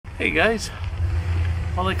Hey guys,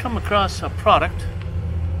 well, I come across a product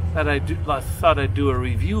that I thought I'd do a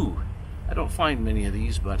review. I don't find many of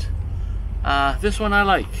these, but this one I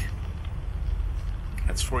like.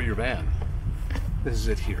 That's for your van. This is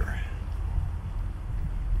it here.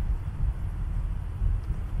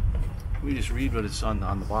 Let me just read what it's on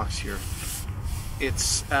the box here.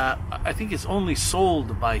 It's I think it's only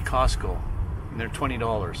sold by Costco, and they're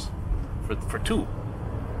 $20 for two.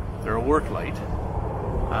 They're a work light,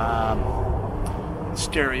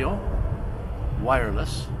 stereo,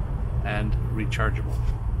 wireless, and rechargeable.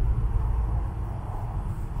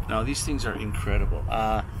 Now these things are incredible.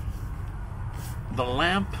 The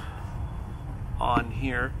lamp on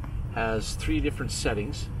here has 3 different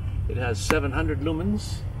settings. It has 700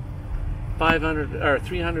 lumens,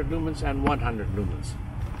 300 lumens, and 100 lumens.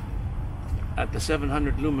 At the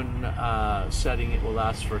 700 lumen setting, it will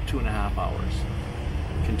last for 2.5 hours,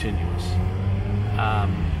 continuous.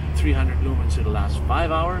 300 lumens, it'll last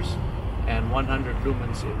 5 hours, and 100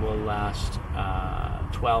 lumens, it will last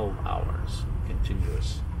 12 hours,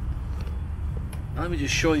 continuous. Now let me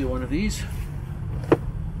just show you one of these.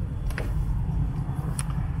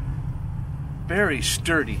 Very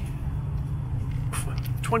sturdy.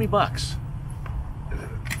 20 bucks.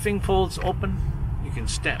 The thing folds open. You can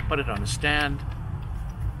put it on a stand.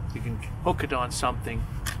 You can hook it on something,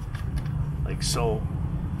 like so.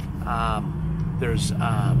 There's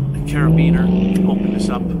a carabiner. You can open this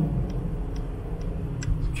up.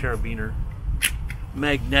 Carabiner.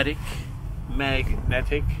 Magnetic.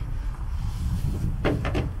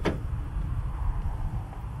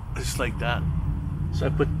 Just like that. So I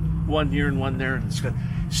put one here and one there, and it's got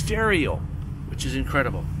stereo, which is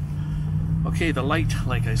incredible. Okay, the light,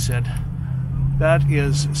 like I said, that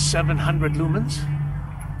is 700 lumens.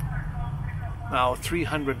 Now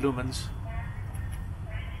 300 lumens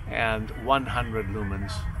and 100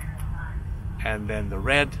 lumens, and then the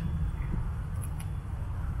red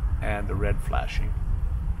and the red flashing,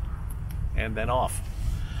 and then off.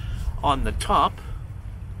 On the top,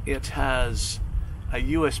 it has a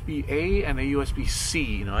USB-A and a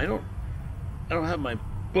USB-C. Now I don't have my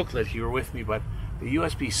booklet here with me, but the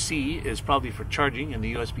USB-C is probably for charging, and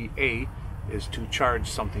the USB-A is to charge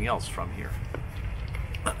something else from here.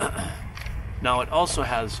 Now it also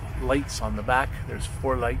has lights on the back. There's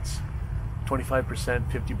 4 lights,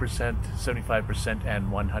 25%, 50%, 75%,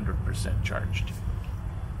 and 100% charged.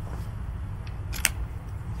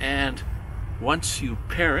 And once you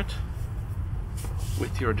pair it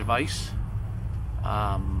with your device,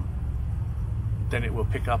 then it will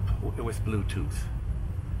pick up with Bluetooth.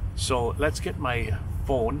 So let's get my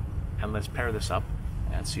phone and let's pair this up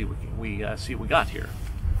and see what we got here.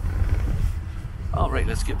 All right,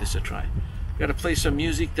 let's give this a try. Got to play some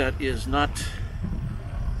music that is not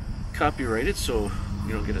copyrighted, so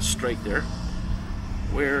you don't get a strike there.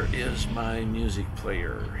 Where is my music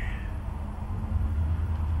player?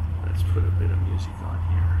 Let's put a bit of music on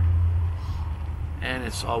here. And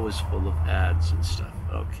it's always full of ads and stuff.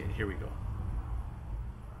 Okay, here we go.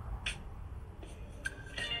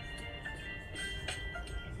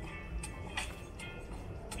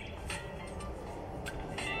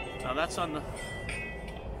 Now that's on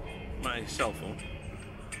my cell phone.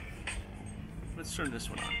 Let's turn this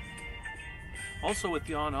one on. Also with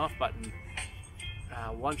the on-off button,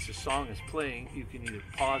 once the song is playing, you can either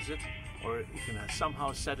pause it or you can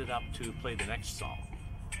somehow set it up to play the next song.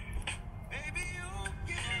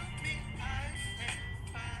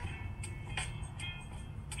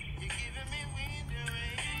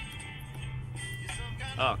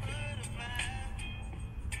 Okay.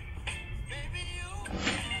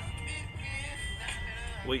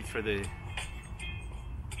 Wait for the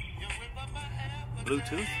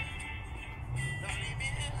Bluetooth.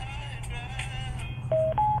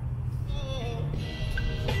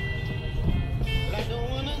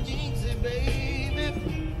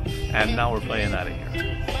 And now we're playing out of here.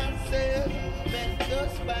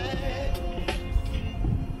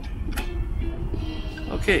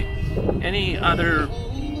 Okay, any other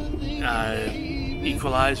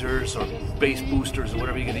equalizers or bass boosters or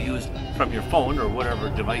whatever you're going to use from your phone or whatever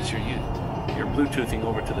device you're Bluetoothing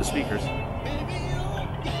over to the speakers.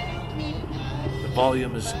 The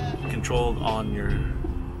volume is controlled on your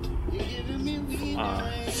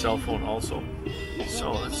cell phone also.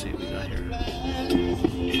 So let's see what we got here.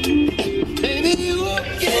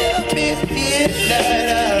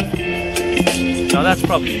 Now that's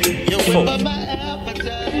probably full.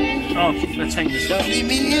 Oh, let's hang this up. See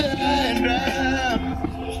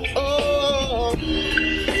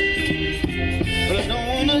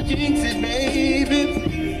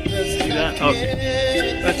that?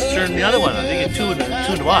 Okay, let's turn the other one on. They get two in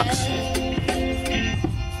the box.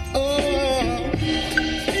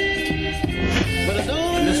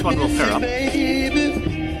 And this one will pair up.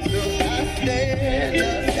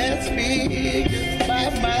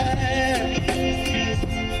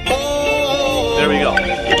 There we go.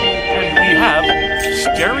 And we have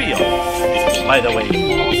stereo, by the way.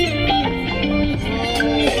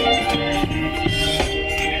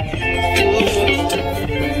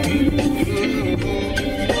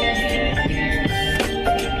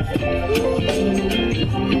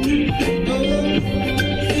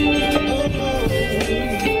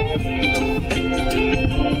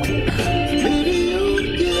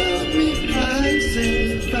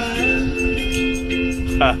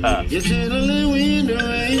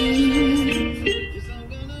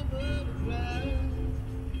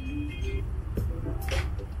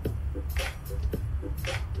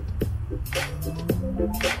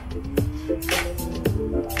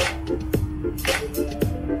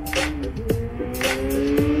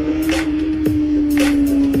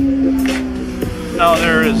 Now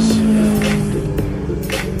there is,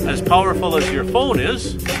 as powerful as your phone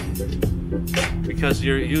is, because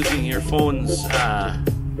you're using your phone's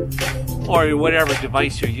or whatever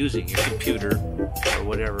device you're using, your computer or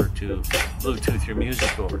whatever, to Bluetooth your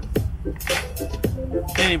music over.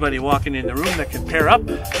 Anybody walking in the room that can pair up,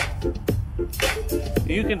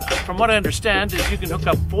 you can, from what I understand, is you can hook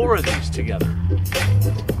up 4 of these together.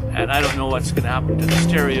 And I don't know what's going to happen to the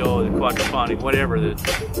stereo, the quadraphonic, whatever,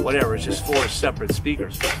 it's just 4 separate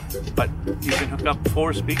speakers. But you can hook up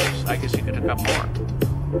 4 speakers. I guess you can hook up more.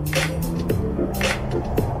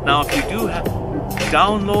 Now, if you do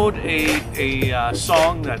download a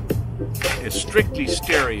song that is strictly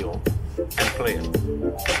stereo and play it,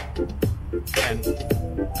 and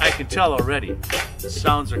I can tell already, the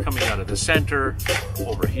sounds are coming out of the center,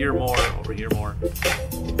 over here more, over here more.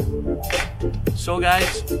 So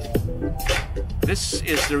guys, this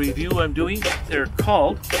is the review I'm doing. They're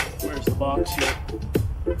called, where's the box here?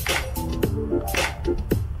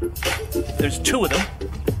 There's 2 of them.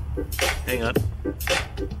 Hang on.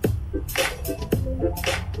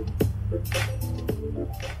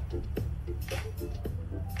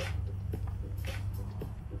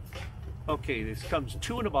 Okay, this comes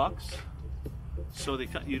 2 in a box, so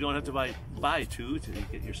you don't have to buy 2 to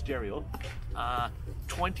get your stereo.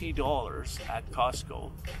 $20 at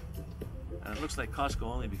Costco, and it looks like Costco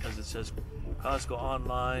only because it says Costco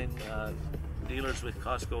online, dealers with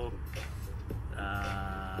Costco,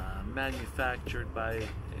 manufactured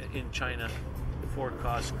in China for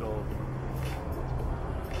Costco.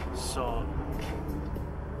 So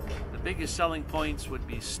the biggest selling points would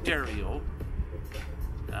be stereo,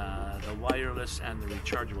 the wireless and the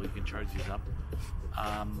rechargeable. You can charge these up.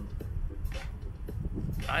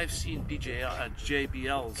 I've seen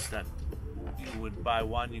JBLs that you would buy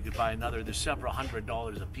one, you could buy another. There's several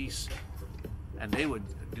 $100s a piece, and they would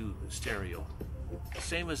do stereo.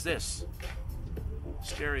 Same as this.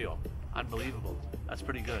 Stereo. Unbelievable. That's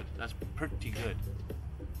pretty good. That's pretty good.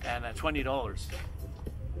 And at $20.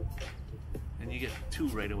 And you get 2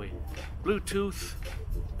 right away. Bluetooth,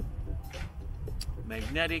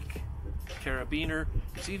 magnetic, carabiner.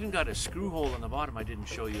 It's even got a screw hole in the bottom I didn't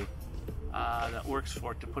show you, that works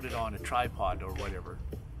for it to put it on a tripod or whatever.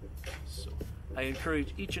 So I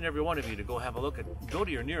encourage each and every one of you to go have a look go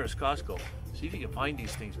to your nearest Costco. See if you can find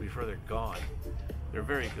these things before they're gone. They're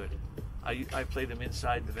very good. I play them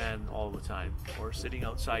inside the van all the time, or sitting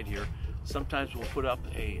outside here. Sometimes we'll put up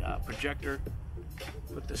a projector,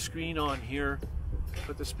 put the screen on here,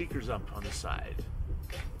 put the speakers up on the side.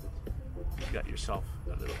 You've got yourself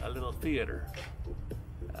a little theater.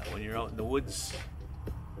 When you're out in the woods,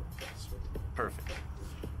 it's perfect.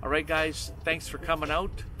 All right, guys, thanks for coming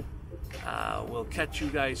out. We'll catch you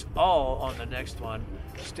guys all on the next one.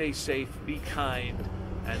 Stay safe, be kind,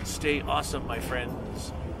 and stay awesome, my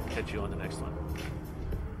friends. Catch you on the next one.